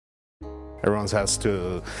Everyone has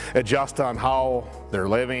to adjust on how they're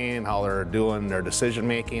living, how they're doing their decision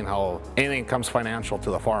making, how anything comes financial to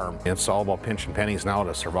the farm. It's all about pinching pennies now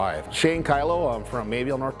to survive. Shane Kyllo, I'm from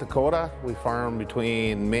Mayville, North Dakota. We farm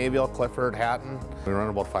between Mayville, Clifford, Hatton. We run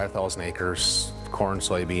about 5,000 acres, corn,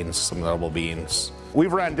 soybeans, some edible beans.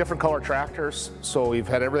 We've ran different color tractors, so we've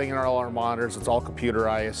had everything in all our monitors. It's all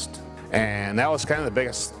computerized. And that was kind of the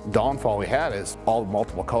biggest downfall we had, is all the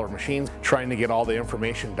multiple color machines, trying to get all the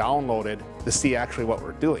information downloaded to see actually what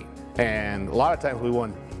we're doing. And a lot of times we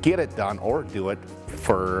wouldn't get it done or do it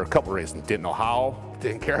for a couple of reasons. Didn't know how,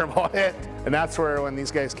 didn't care about it. And that's where when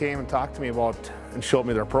these guys came and talked to me about and showed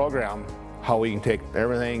me their program, how we can take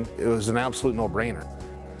everything, it was an absolute no-brainer.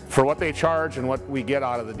 For what they charge and what we get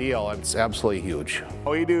out of the deal, it's absolutely huge.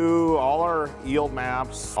 We do all our yield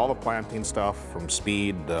maps, all the planting stuff from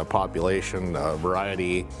speed, population,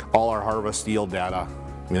 variety, all our harvest yield data.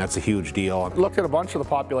 I mean, that's a huge deal. I looked at a bunch of the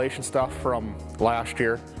population stuff from last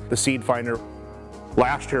year, the seed finder.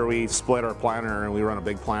 Last year we split our planter and we run a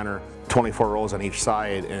big planter, 24 rows on each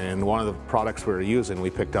side, and one of the products we were using, we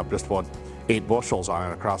picked up just about 8 bushels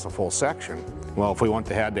on it across a full section. Well, if we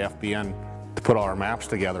went ahead to FBN to put all our maps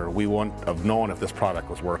together, we wouldn't have known if this product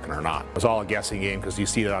was working or not. It was all a guessing game because you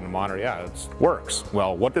see it on the monitor, yeah, it works.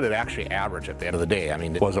 Well, what did it actually average at the end of the day? I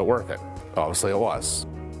mean, was it worth it? Obviously it was.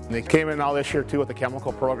 And they came in now this year too with the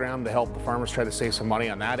chemical program to help the farmers try to save some money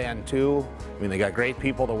on that end too. I mean, they got great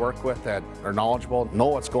people to work with that are knowledgeable, know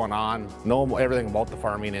what's going on, know everything about the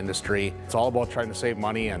farming industry. It's all about trying to save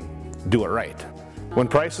money and do it right. When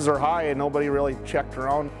prices are high and nobody really checked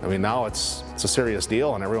around, I mean, now it's a serious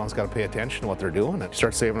deal and everyone's got to pay attention to what they're doing. If you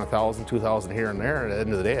start saving $1,000, $2,000 here and there, at the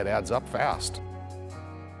end of the day, it adds up fast.